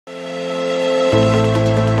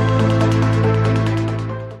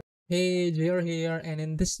Hey, Jer here, and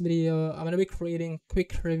in this video, I'm gonna be creating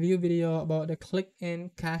quick review video about the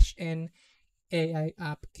ClicknCashin AI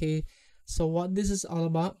app. Okay, so what this is all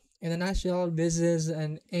about in a nutshell, this is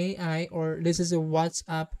an AI, or this is a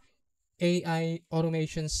WhatsApp AI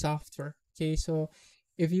automation software. Okay, so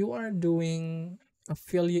if you are doing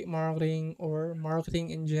affiliate marketing or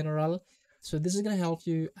marketing in general, so this is gonna help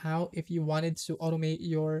you out if you wanted to automate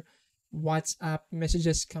your WhatsApp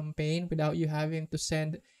messages campaign without you having to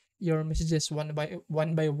send your messages one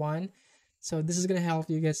by one. So this is gonna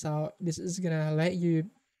help you guys out. This is gonna let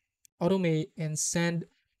you automate and send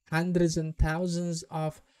hundreds and thousands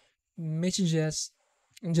of messages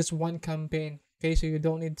in just one campaign. Okay, so you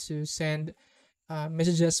don't need to send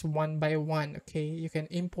messages one by one. Okay, you can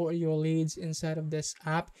import your leads inside of this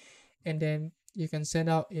app, and then you can send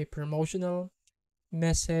out a promotional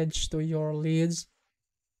message to your leads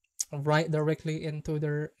right directly into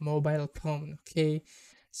their mobile phone. Okay,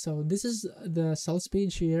 so this is the sales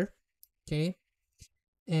page here. Okay,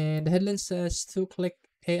 and the headline says, to click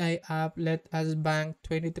AI app let us bank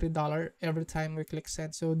 $23 every time we click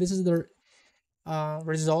send. So this is the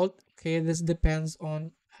result. Okay, this depends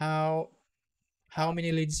on how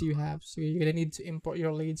many leads you have. So you're gonna need to import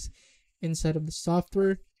your leads inside of the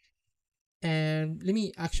software, and let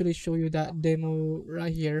me actually show you that demo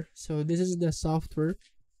right here. So this is the software.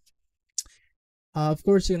 Of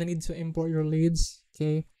course, you're gonna need to import your leads.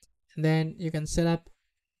 Okay, and then you can set up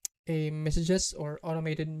a messages or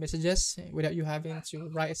automated messages without you having to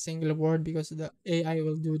write a single word, because the AI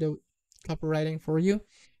will do the copywriting for you.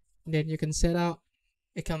 And then you can set out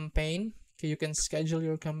a campaign. Okay, you can schedule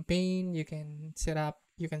your campaign, you can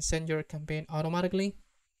send your campaign automatically,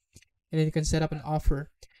 and then you can set up an offer.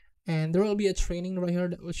 And there will be a training right here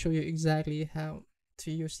that will show you exactly how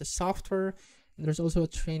to use the software. And there's also a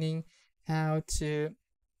training how to,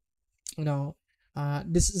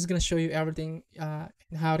 this is gonna show you everything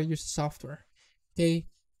how to use the software. Okay,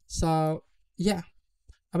 so yeah,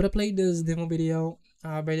 I'm gonna play this demo video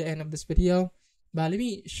by the end of this video, but let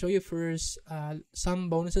me show you first some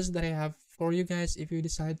bonuses that I have for you guys if you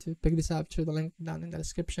decide to pick this up through the link down in the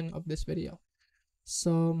description of this video.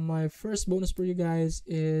 So my first bonus for you guys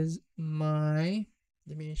is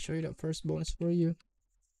let me show you the first bonus for you.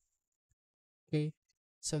 Okay,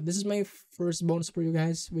 so this is my first bonus for you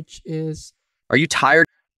guys, which is, are you tired?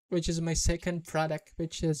 Which is my second product,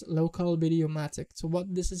 which is Local Videomatic. So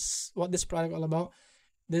what this product all about?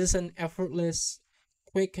 This is an effortless,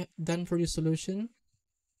 quick, done for you solution.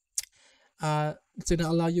 It's gonna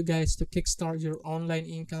allow you guys to kickstart your online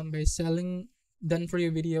income by selling done for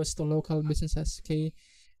you videos to local businesses. Okay,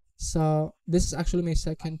 so this is actually my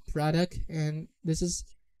second product, and this is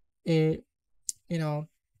a,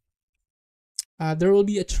 there will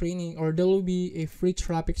be a training, or there will be a free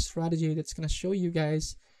traffic strategy that's gonna show you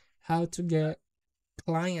guys how to get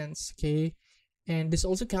clients. Okay, and this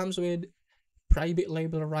also comes with private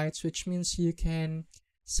label rights, which means you can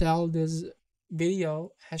sell this video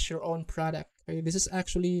as your own product. Okay, this is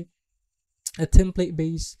actually a template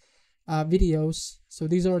based videos. So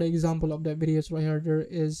these are the example of the videos right here. There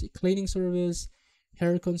is a cleaning service,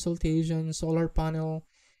 hair consultation, solar panel,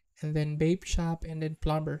 and then vape shop, and then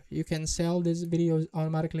plumber. You can sell these videos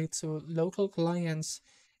automatically to local clients.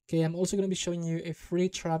 Okay, I'm also going to be showing you a free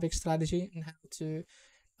traffic strategy and how to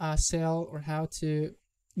sell, or how to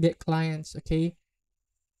get clients. Okay,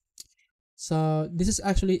 so this is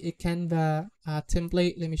actually a Canva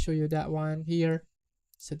template. Let me show you that one here.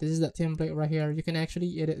 So this is that template right here. You can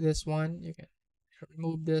actually edit this one. You can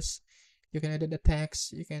remove this. You can edit the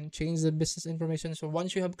text. You can change the business information. So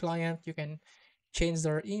once you have client, you can change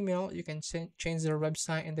their email, you can change their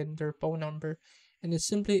website, and then their phone number, and it's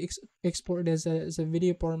simply export as a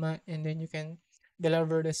video format, and then you can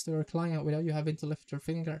deliver this to your client without you having to lift your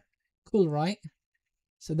finger. Cool, right?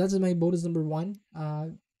 So that's my bonus number one,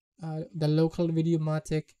 the Local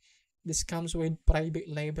Videomatic. This comes with private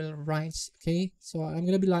label rights. Okay, so I'm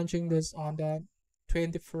gonna be launching this on the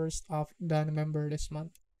 21st of November this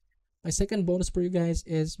month. My second bonus for you guys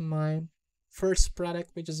is my first product,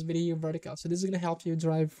 which is Video Vertical. So this is going to help you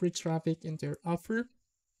drive free traffic into your offer.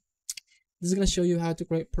 This is going to show you how to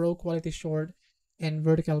create pro quality short and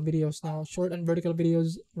vertical videos. Now, short and vertical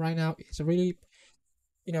videos right now is really,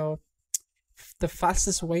 the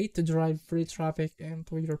fastest way to drive free traffic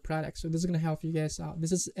into your product. So this is going to help you guys out.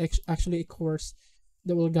 This is actually a course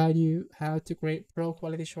that will guide you how to create pro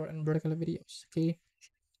quality short and vertical videos. Okay,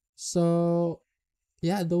 so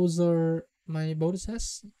yeah, those are my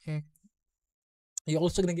bonuses, and you're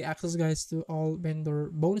also gonna get access, guys, to all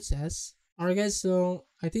vendor bonuses Alright guys, so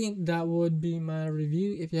I think that would be my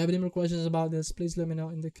review. If you have any more questions about this, please let me know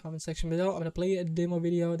in the comment section below. I'm gonna play a demo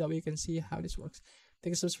video that way you can see how this works.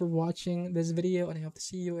 Thank you so much for watching this video, and I hope to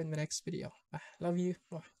see you in the next video. Bye. Love you.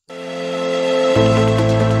 Bye.